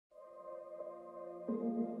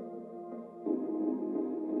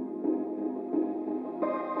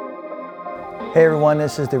Hey everyone,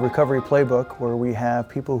 this is the Recovery Playbook, where we have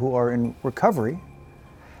people who are in recovery.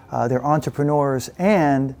 They're entrepreneurs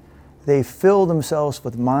and they fill themselves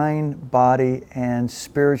with mind, body, and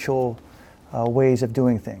spiritual ways of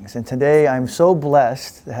doing things. And today I'm so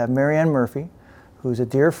blessed to have Mayanne Murphy, who's a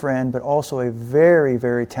dear friend, but also a very,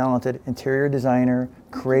 very talented interior designer,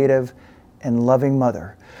 creative, and loving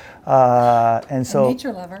mother. And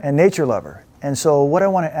nature lover. And nature lover. And so what I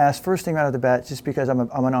want to ask, first thing right off the bat, just because I'm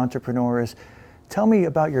an entrepreneur, is tell me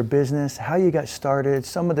about your business, how you got started,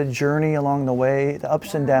 some of the journey along the way, the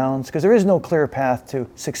ups and downs, because there is no clear path to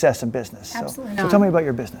success in business. Absolutely So tell me about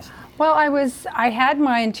your business. Well, I had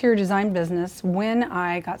my interior design business when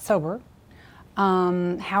I got sober.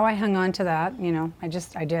 How I hung on to that,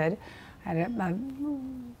 I did. I had a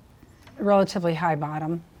relatively high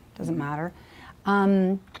bottom, doesn't matter.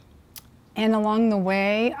 And along the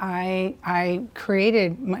way, I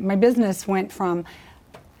created, my business went from,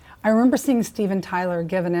 I remember seeing Steven Tyler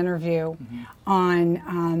give an interview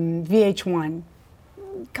on VH1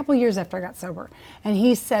 a couple years after I got sober. And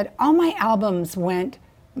he said, all my albums went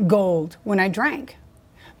gold when I drank.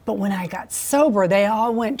 But when I got sober, they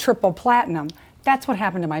all went triple platinum. That's what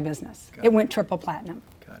happened to my business. It went triple platinum.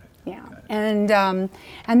 Got it. Yeah. Got it.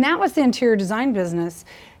 And that was the interior design business.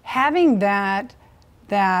 Having that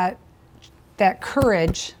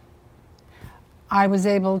courage, I was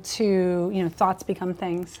able to, thoughts become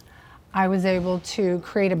things. I was able to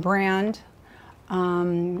create a brand,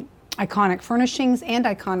 Iconic Furnishings and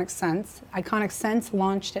Iconic Scents. Iconic Scents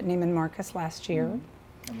launched at Neiman Marcus last year.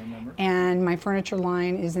 I remember. And my furniture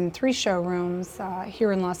line is in 3 showrooms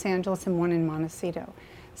here in Los Angeles and 1 in Montecito.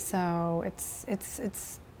 So it's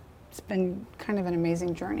been kind of an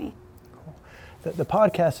amazing journey. Cool. The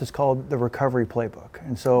podcast is called The Recovery Playbook.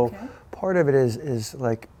 And so part of it is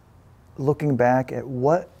like looking back at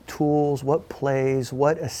what tools, what plays,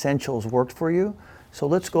 what essentials worked for you. So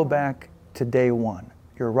let's go back to day one,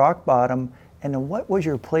 your rock bottom, and then what was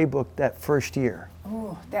your playbook that first year?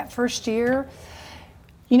 Oh, that first year,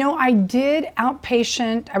 I did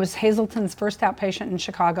outpatient. I was Hazelton's first outpatient in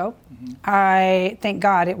Chicago. I thank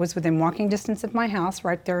God it was within walking distance of my house,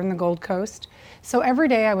 right there in the Gold Coast. So every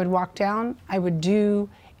day I would walk down, I would do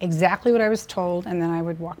exactly what I was told, and then I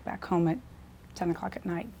would walk back home at 10 o'clock at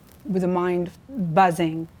night with a mind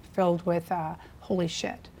buzzing, filled with holy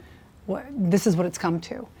shit, this is what it's come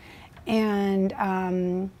to. And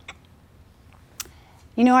I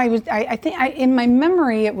think in my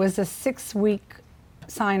memory it was a 6-week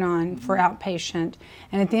sign-on for outpatient,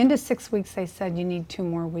 and at the end of 6 weeks they said you need 2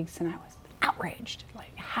 more weeks, and I was outraged,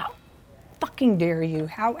 like, how fucking dare you,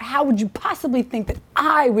 how would you possibly think that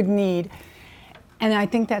I would need? And I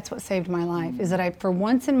think that's what saved my life, is that for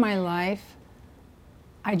once in my life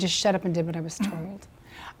I just shut up and did what I was told.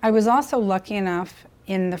 I was also lucky enough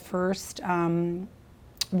in the first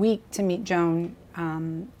week to meet Joan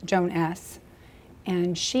S.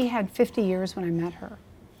 And she had 50 years when I met her.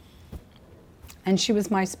 And she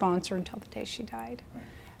was my sponsor until the day she died.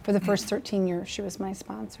 For the first 13 years, she was my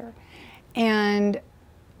sponsor. And,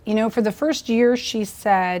 for the first year, she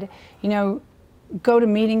said, go to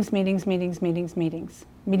meetings. Meeting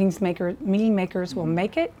makers will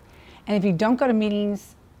make it. And if you don't go to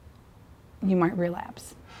meetings, you might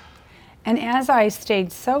relapse. And as I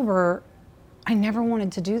stayed sober, I never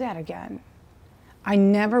wanted to do that again. I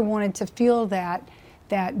never wanted to feel that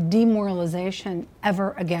demoralization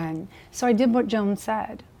ever again. So I did what Joan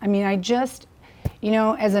said. I mean, I just,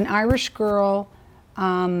 as an Irish girl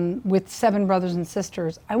with 7 brothers and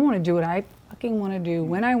sisters, I want to do what I fucking want to do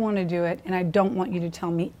when I want to do it, and I don't want you to tell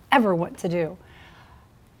me ever what to do.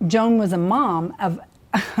 Joan was a mom of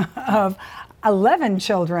 11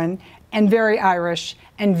 children, and very Irish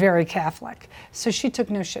and very Catholic. So she took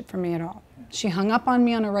no shit from me at all. She hung up on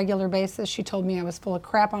me on a regular basis. She told me I was full of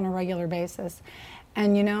crap on a regular basis.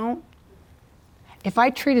 And if I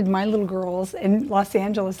treated my little girls in Los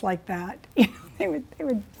Angeles like that, they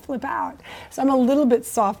would flip out. So I'm a little bit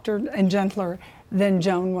softer and gentler than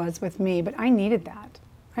Joan was with me, but I needed that.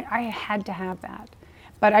 I had to have that.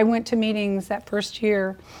 But I went to meetings that first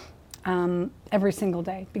year every single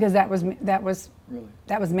day, because that was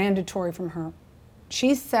mandatory from her.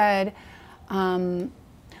 She said,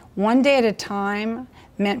 one day at a time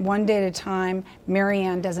meant one day at a time.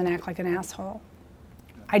 Mayanne doesn't act like an asshole.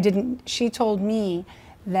 She told me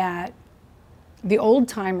that the old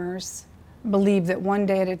timers believed that one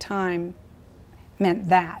day at a time meant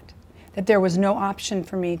that there was no option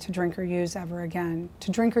for me to drink or use ever again. To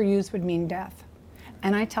drink or use would mean death.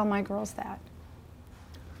 And I tell my girls that.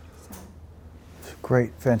 So.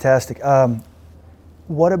 Great, fantastic.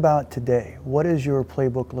 What about today? What does your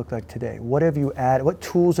playbook look like today? What have you added? What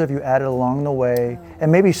tools have you added along the way?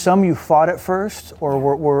 And maybe some you fought at first or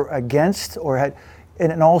were against or had,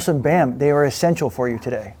 and then all of a sudden, bam, they are essential for you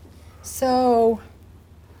today. So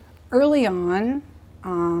early on,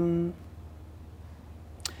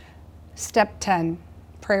 step 10,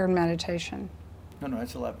 prayer and meditation. No,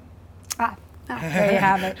 that's 11. There you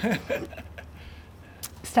have it.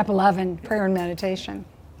 Step 11, prayer and meditation.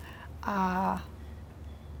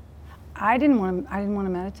 I didn't want to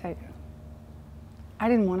meditate. I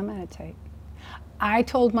didn't want to meditate. I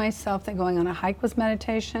told myself that going on a hike was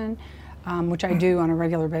meditation, which I do on a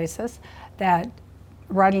regular basis, that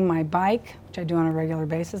riding my bike, which I do on a regular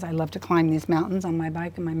basis, I love to climb these mountains on my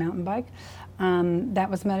bike and my mountain bike, that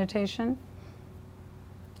was meditation.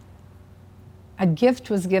 A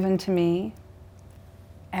gift was given to me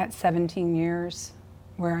at 17 years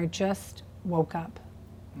where I just woke up.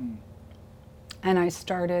 And I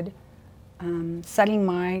started setting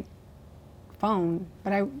my phone,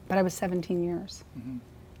 but I was 17 years.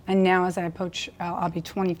 And now as I approach, I'll be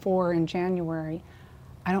 24 in January,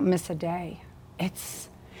 I don't miss a day. It's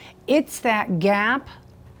that gap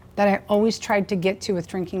that I always tried to get to with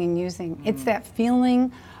drinking and using. It's that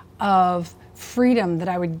feeling of freedom that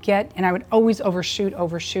I would get, and I would always overshoot.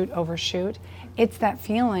 It's that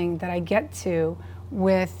feeling that I get to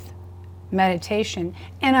with meditation,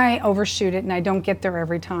 and I overshoot it and I don't get there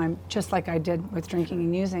every time, just like I did with drinking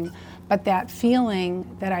and using. But that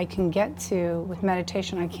feeling that I can get to with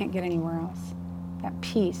meditation, I can't get anywhere else. That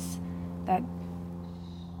peace, that...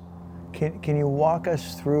 Can you walk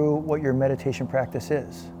us through what your meditation practice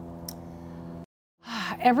is?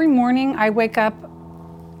 Every morning I wake up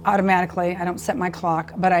automatically. I don't set my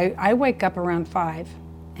clock, but I wake up around 5.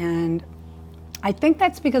 And I think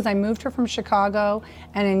that's because I moved here from Chicago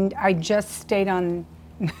and I just stayed on...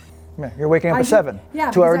 Yeah, you're waking up at 7,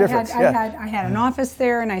 2 hour difference. I had an office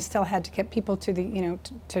there and I still had to get people to the,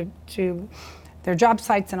 to their job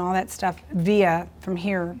sites and all that stuff via from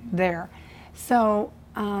here, there. So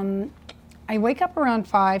I wake up around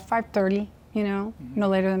 5:30, no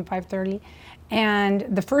later than 5:30. And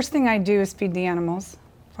the first thing I do is feed the animals,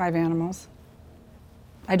 5 animals.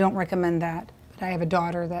 I don't recommend that, but I have a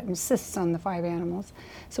daughter that insists on the 5 animals.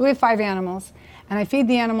 So we have 5 animals, and I feed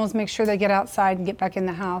the animals, make sure they get outside and get back in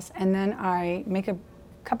the house, and then I make a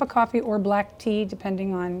cup of coffee or black tea,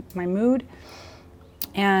 depending on my mood,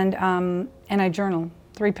 and I journal,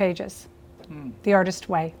 3 pages, The Artist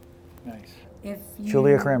Way. Nice. If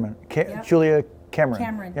Julia Cameron. Julia Cameron.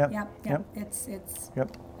 Cameron. Yep. It's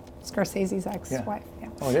Yep. Scorsese's ex-wife. Yeah.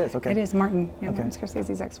 Oh, it is. Okay. It is Martin. Yeah, Martin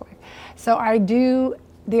Scorsese's ex-wife. So I do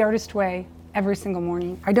The Artist Way every single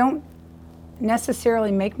morning. I don't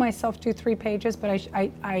necessarily make myself do 3 pages, but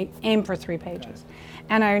I aim for 3 pages.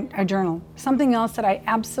 And I journal. Something else that I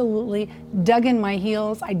absolutely dug in my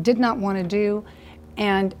heels, I did not want to do,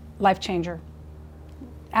 and life changer.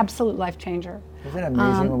 Absolute life changer. Isn't it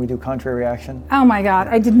amazing when we do contrary reaction? Oh my God,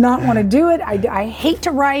 I did not want to do it. I hate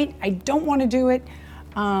to write. I don't want to do it.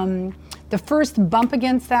 The first bump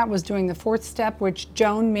against that was doing the 4th step, which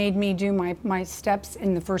Joan made me do my steps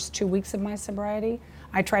in the first 2 weeks of my sobriety.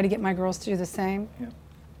 I try to get my girls to do the same.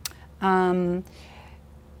 Yeah.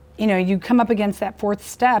 You come up against that 4th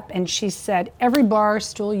step, and she said, every bar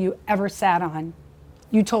stool you ever sat on,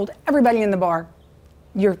 you told everybody in the bar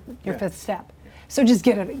your 5th step. So just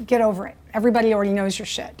get over it. Everybody already knows your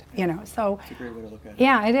shit, so. It's a great way to look at it.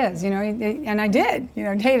 Yeah, it is, and I did,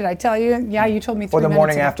 hey, did I tell you? Yeah, you told me 3 minutes ago. Or the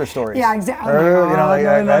morning ago. after stories. Yeah, exactly. No,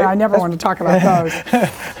 I never want to talk about those.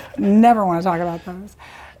 Never want to talk about those.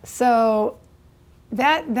 So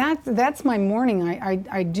that's my morning.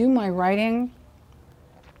 I do my writing.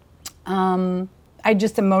 I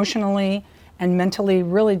just emotionally and mentally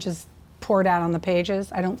really just pour it out on the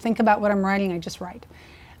pages. I don't think about what I'm writing, I just write.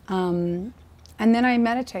 And then I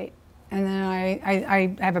meditate. And then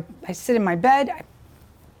I sit in my bed, I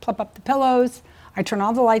plop up the pillows, I turn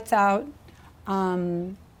all the lights out.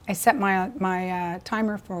 I set my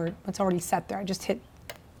timer for what's already set there. I just hit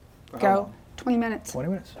go. 20 minutes. 20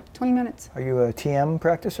 minutes. 20 minutes. Are you a TM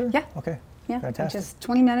practicer? Yeah. Okay. Yeah. Fantastic. Just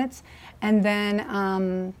 20 minutes. And then,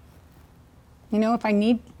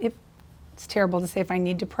 if it's terrible to say if I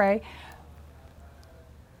need to pray,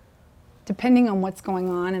 depending on what's going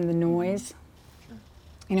on and the noise.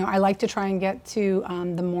 I like to try and get to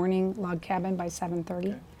the morning log cabin by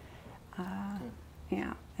 7:30. Okay.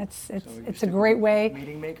 Yeah, it's a great way.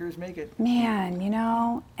 Meeting makers make it. Man,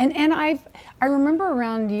 and I remember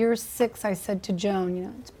around year 6, I said to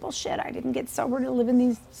Joan, it's bullshit. I didn't get sober to live in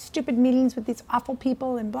these stupid meetings with these awful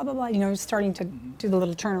people and blah blah blah. Starting to do the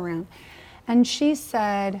little turnaround, and she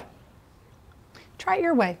said, Try it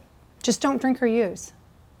your way. Just don't drink or use.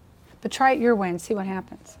 But try it your way and see what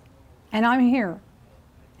happens. And I'm here.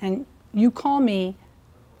 And you call me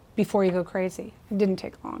before you go crazy. It didn't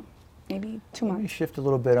take long, maybe 2 Let me months. shift a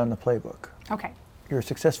little bit on the playbook. Okay. You're a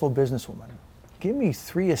successful businesswoman. Give me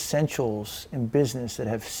 3 essentials in business that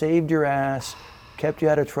have saved your ass, kept you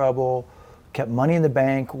out of trouble, kept money in the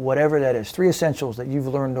bank, whatever that is. 3 essentials that you've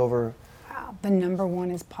learned over. Wow. The number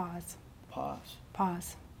one is pause. Pause.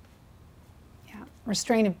 Pause. Yeah.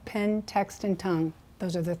 Restraint of pen, text, and tongue.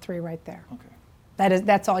 Those are the 3 right there. Okay.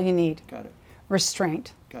 That's all you need. Got it.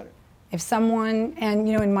 Restraint. Got it. If someone, and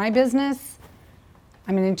in my business,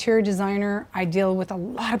 I'm an interior designer. I deal with a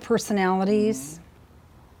lot of personalities.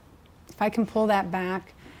 If I can pull that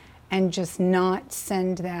back and just not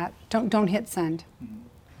send that, don't hit send.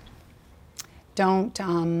 Don't,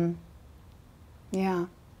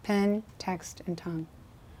 pen, text, and tongue.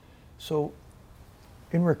 So,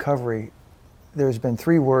 in recovery, there's been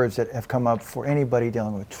 3 words that have come up for anybody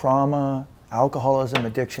dealing with trauma, alcoholism,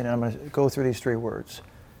 addiction, and I'm going to go through these 3 words.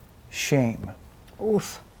 Shame.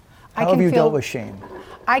 Oof. How have you dealt with shame?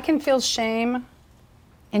 I can feel shame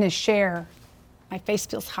in a share. My face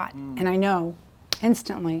feels hot, and I know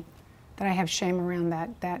instantly that I have shame around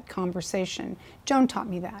that conversation. Joan taught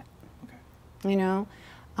me that. Okay.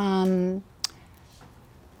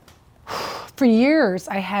 For years,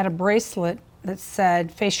 I had a bracelet that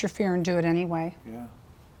said, face your fear and do it anyway. Yeah.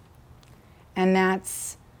 And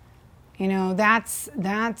that's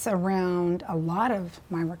around a lot of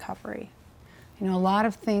my recovery. A lot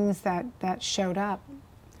of things that showed up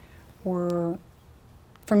were,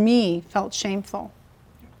 for me, felt shameful.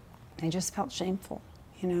 They just felt shameful,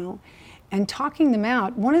 And talking them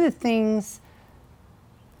out, one of the things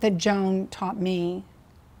that Joan taught me,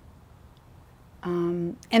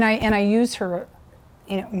 and I use her,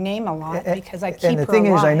 name a lot because I keep her alive. And the thing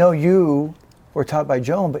is, I know you were taught by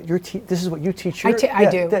Joan, but this is what you teach your... I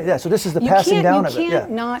do. Yeah, so this is the passing down of it. You can't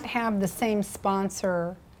not have the same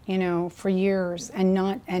sponsor, for years and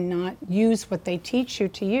not use what they teach you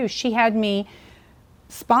to use. She had me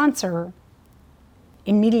sponsor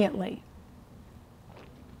immediately.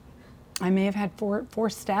 I may have had four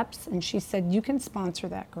steps, and she said, you can sponsor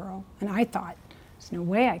that girl. And I thought, there's no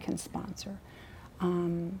way I can sponsor.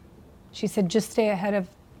 She said, just stay ahead of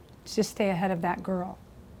that girl.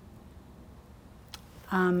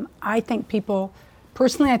 I think people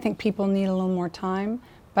need a little more time,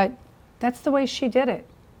 but that's the way she did it.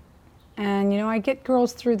 And I get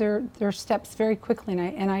girls through their steps very quickly,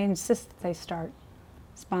 and I insist that they start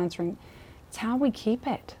sponsoring. It's how we keep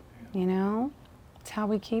it, It's how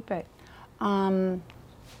we keep it. I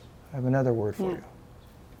have another word for you.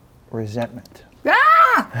 Resentment.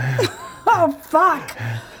 Ah! Oh, fuck.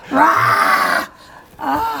 Ah!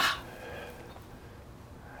 Ah!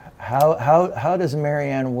 How does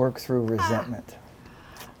Mayanne work through resentment?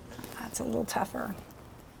 That's a little tougher.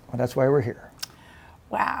 Well, that's why we're here.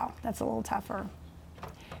 Wow, that's a little tougher.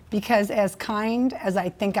 Because as kind as I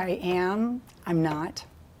think I am, I'm not.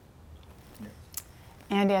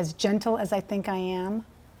 And as gentle as I think I am,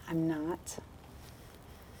 I'm not.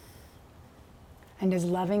 And as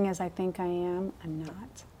loving as I think I am, I'm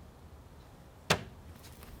not.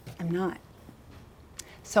 I'm not.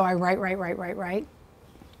 So I write.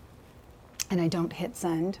 And I don't hit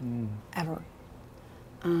send, ever.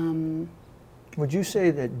 Would you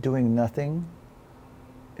say that doing nothing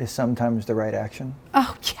is sometimes the right action?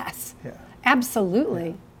 Oh, yes. Yeah.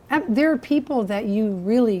 Absolutely. Yeah. There are people that you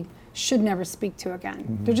really should never speak to again.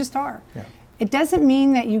 Mm-hmm. There just are. Yeah. It doesn't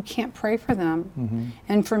mean that you can't pray for them. Mm-hmm.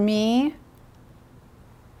 And for me,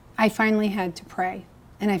 I finally had to pray.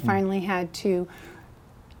 And I finally had to,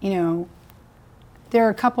 there are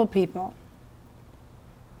a couple people,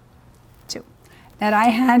 2, that I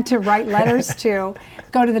had to write letters to,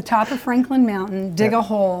 go to the top of Franklin Mountain, dig a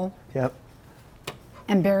hole,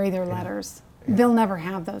 and bury their letters. Yeah. They'll never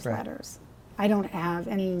have those letters. I don't have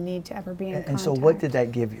any need to ever be in contact. And so what did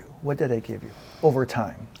that give you? What did it give you over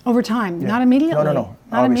time? Over time, not immediately. No. Not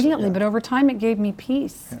Obviously, immediately, but over time it gave me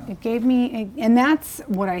peace. Yeah. It gave me, and that's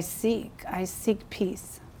what I seek. I seek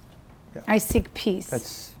peace. Yeah. I seek peace.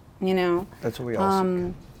 That's what we all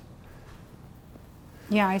seek.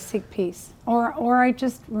 Yeah, I seek peace. Or I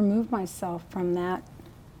just remove myself from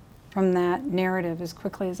that narrative as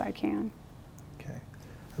quickly as I can. Okay.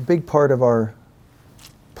 A big part of our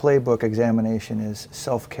playbook examination is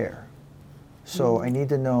self-care. So I need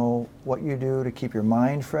to know what you do to keep your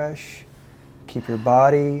mind fresh, keep your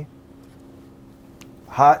body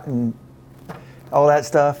hot and all that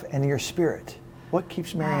stuff, and your spirit. What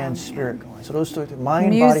keeps Mayanne's spirit going? So those 2, mind,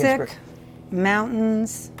 music, body, and spirit.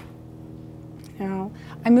 Mountains, You know,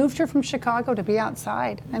 I moved her from Chicago to be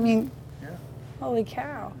outside. I mean, Yeah. holy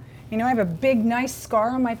cow. You know, I have a big, nice scar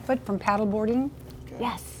on my foot from paddleboarding. Okay.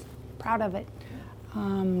 Yes, proud of it.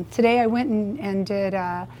 Today I went and did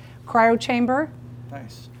a cryo chamber.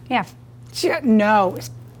 Nice. Yeah, no, it's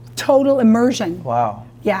total immersion. Wow.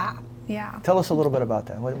 Yeah, yeah. Tell us a little bit about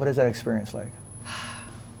that. What is that experience like?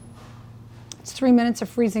 It's 3 minutes of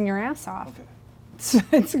freezing your ass off. Okay.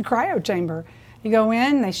 It's a cryo chamber. You go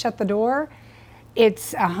in, they shut the door.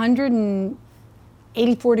 It's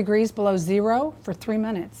 184 degrees below zero for 3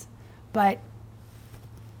 minutes. But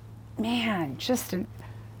man, just a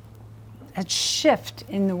shift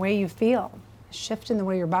in the way you feel, a shift in the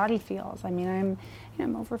way your body feels. I mean,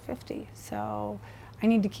 I'm over 50, so I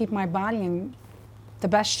need to keep my body in the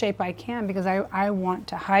best shape I can because I want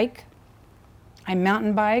to hike, I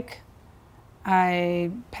mountain bike,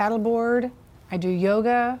 I paddleboard, I do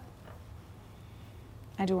yoga,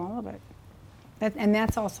 I do all of it. And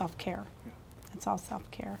that's all self-care. It's all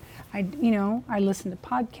self-care. I listen to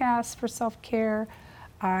podcasts for self-care.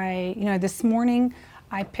 This morning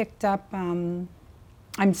I picked up, I'm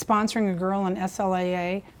sponsoring a girl in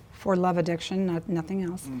SLAA for love addiction, nothing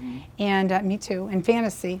else. Mm-hmm. And me too, and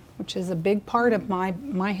fantasy, which is a big part of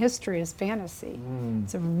my history is fantasy.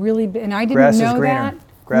 It's a really big, and I didn't know that.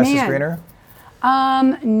 Grass is greener?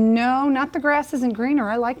 No, not the grass isn't greener.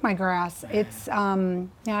 I like my grass. It's, I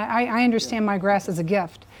understand my grass as a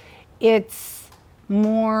gift. It's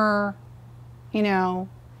more,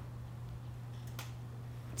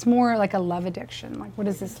 it's more like a love addiction. Like, what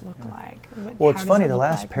does this look like? Well, it's funny, the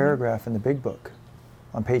last paragraph in the big book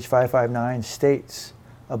on page 559 states,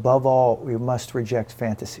 above all, we must reject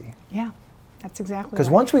fantasy. Yeah, that's exactly Because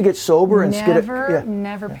right. once we get sober and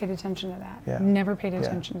Never paid attention to that. Yeah. Never paid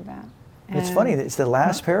attention to that. And it's funny, it's the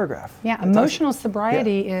last paragraph. Yeah, emotional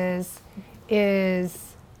sobriety is it.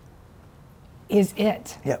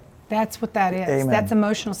 Yep. That's what that is. Amen. That's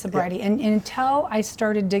emotional sobriety. Yep. And until I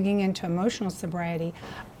started digging into emotional sobriety,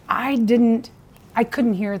 I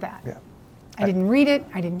couldn't hear that. Yeah. I didn't read it,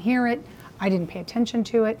 I didn't hear it, I didn't pay attention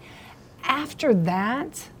to it. After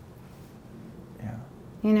that,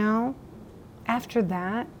 after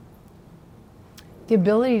that, the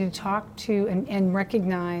ability to talk to and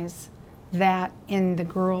recognize that in the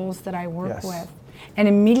girls that I work with, and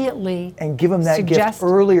immediately and give them that gift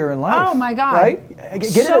earlier in life. Oh my God! Right?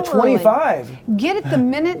 Get it at 25. Early. Get it the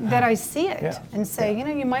minute that I see it, Yeah. and say,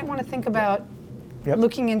 you might want to think about Yep.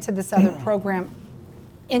 looking into this other program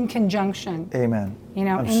in conjunction. Amen.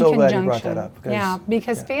 I'm so glad you brought that up.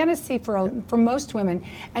 Because fantasy for most women,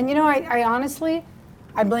 and I honestly,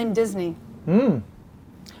 I blame Disney.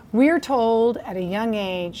 We're told at a young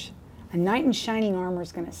age, a knight in shining armor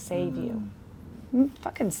is going to save you.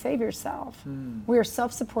 Fucking save yourself. We are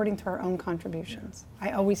self-supporting through our own contributions.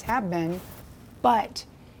 I always have been, but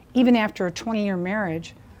even after a 20-year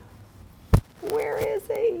marriage, where is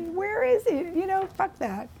he? Where is he? Fuck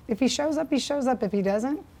that. If he shows up, he shows up. If he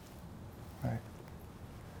doesn't, right.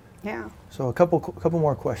 Yeah. So a couple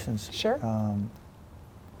more questions. Sure.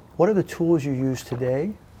 What are the tools you use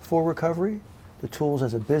today for recovery? The tools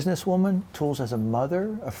as a businesswoman, tools as a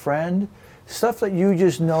mother, a friend, stuff that you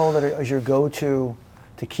just know that is your go-to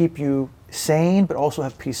to keep you sane, but also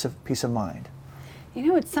have peace of mind.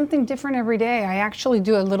 It's something different every day. I actually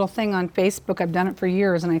do a little thing on Facebook. I've done it for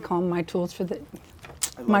years, and I call them my tools for the.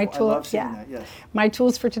 I love seeing that, yes. My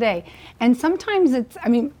tools for today. And sometimes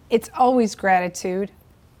it's always gratitude,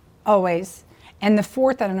 always. And the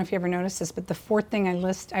fourth, I don't know if you ever noticed this, but the fourth thing I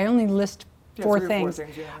only list four things.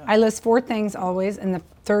 I list 4 things always, and the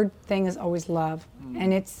third thing is always love.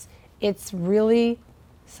 And it's really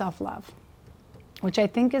self-love, which I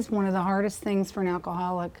think is one of the hardest things for an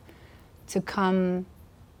alcoholic to come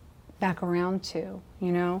back around to.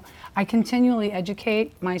 I continually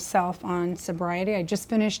educate myself on sobriety. I just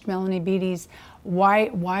finished Melanie Beattie's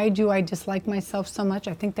Why Do I Dislike Myself So Much?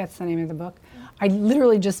 I think that's the name of the book. I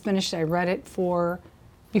literally just finished it. I read it before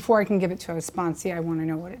I can give it to a sponsee. I want to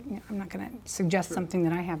know what I'm not going to suggest something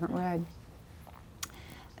that I haven't read.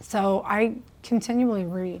 So I continually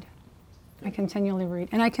read. And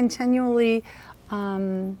I continually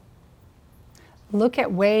look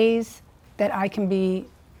at ways that I can be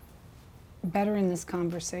better in this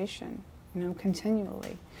conversation,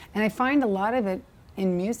 continually. And I find a lot of it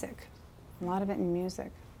in music,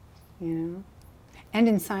 and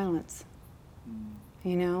in silence,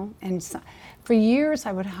 And for years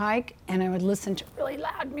I would hike and I would listen to really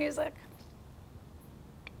loud music.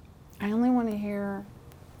 I only want to hear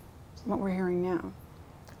what we're hearing now.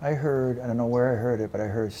 I don't know where I heard it, but I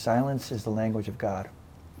heard silence is the language of God.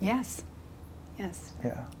 Yes. Yeah.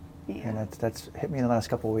 Yeah. And that's hit me in the last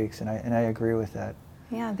couple of weeks, and I agree with that.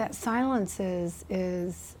 Yeah, that silence is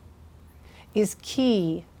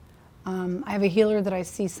key. I have a healer that I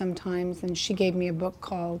see sometimes, and she gave me a book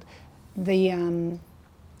called The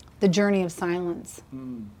Journey of Silence.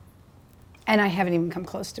 And I haven't even come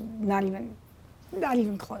close to, not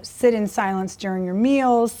even close. Sit in silence during your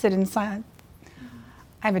meals, sit in silence.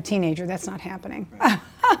 I have a teenager, that's not happening. Right.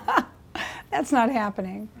 That's not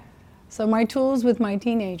happening. So my tools with my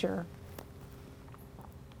teenager.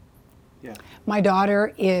 Yeah. My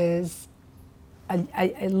daughter is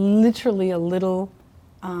literally a little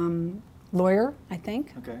lawyer, I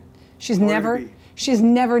think. Okay. She's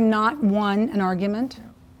never not won an argument. Yeah.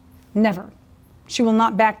 Never. She will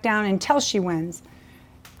not back down until she wins.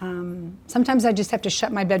 Sometimes I just have to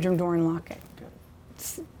shut my bedroom door and lock it. Okay.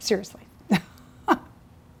 Seriously.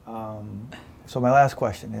 So my last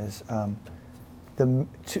question is,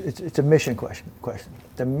 it's a mission question.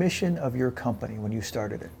 The mission of your company when you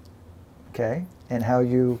started it, okay, and how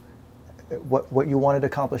what you wanted to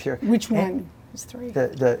accomplish here. Which one? There's three.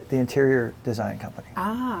 The interior design company.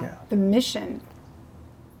 Yeah. The mission.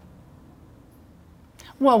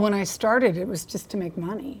 Well, when I started, it was just to make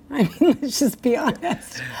money. I mean, let's just be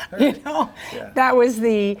honest. You know, yeah. That was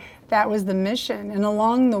the mission, and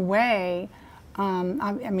along the way,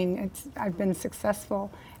 I've been successful,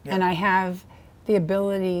 yeah. And I have the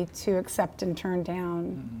ability to accept and turn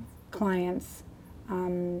down clients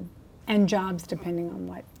and jobs depending on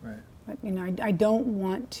what. Right. But I don't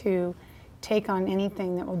want to take on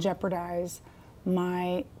anything that will jeopardize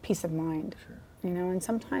my peace of mind. Sure. And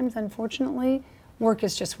sometimes, unfortunately, work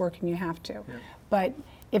is just work and you have to. Yeah. But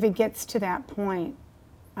if it gets to that point,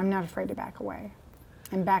 I'm not afraid to back away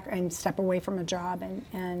and step away from a job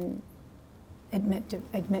and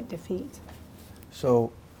admit defeat.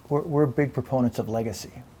 So we're big proponents of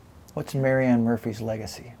legacy. What's Mayanne Murphy's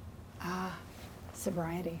legacy?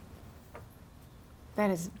 Sobriety. That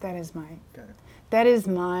is my. Got it. That is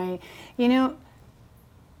my.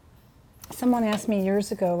 Someone asked me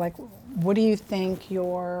years ago, like, what do you think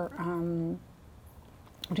you're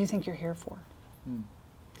here for?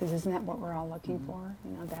 Because isn't that what we're all looking for?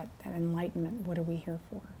 That enlightenment. What are we here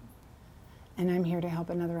for? And I'm here to help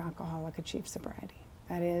another alcoholic achieve sobriety.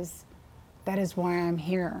 That is why I'm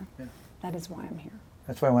here. Yeah. That is why I'm here.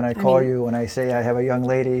 That's why when I call you, when I say I have a young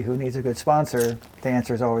lady who needs a good sponsor, the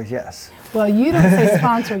answer is always yes. Well, you don't say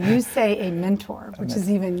sponsor, you say a mentor, which is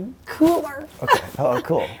even cooler. Okay. Oh,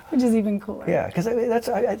 cool. Which is even cooler. Yeah, because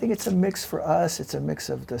I think it's a mix for us. It's a mix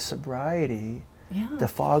of the sobriety. Yeah. The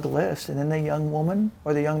fog lifts, and then the young woman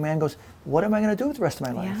or the young man goes, what am I going to do with the rest of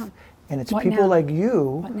my life? Yeah. And it's what people now? Like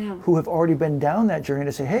you who have already been down that journey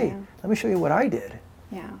to say, hey, let me show you what I did.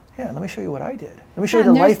 Yeah. Yeah, let me show you what I did. Let me show you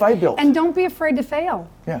the life I built. And don't be afraid to fail.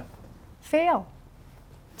 Yeah. Fail.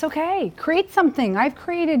 It's okay. Create something. I've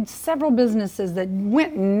created several businesses that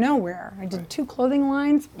went nowhere. I did 2 clothing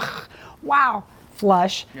lines. Wow.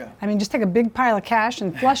 Flush. Yeah. I mean, just take a big pile of cash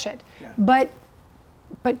and flush it. Yeah.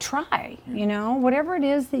 But try, whatever it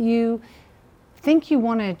is that you think you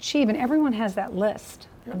want to achieve, and everyone has that list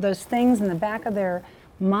of those things in the back of their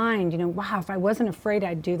mind, wow, if I wasn't afraid,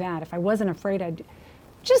 I'd do that. If I wasn't afraid, I'd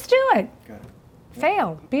just do it. Got it. Yeah.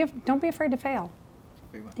 Fail. Don't be afraid to fail.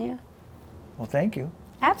 Yeah. Well, thank you.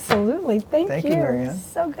 Absolutely. Thank you. Thank you, Mayanne.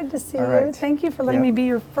 So good to see you. Right. Thank you for letting me be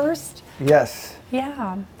your first. Yes.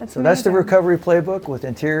 Yeah. That's amazing. That's the Recovery Playbook with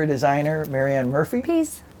interior designer Mayanne Murphy.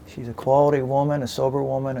 Peace. She's a quality woman, a sober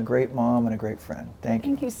woman, a great mom, and a great friend. Thank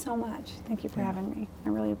you. Thank you so much. Thank you for having me. I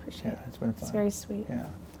really appreciate it. Yeah, it's been fun. It's very sweet.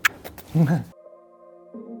 Yeah.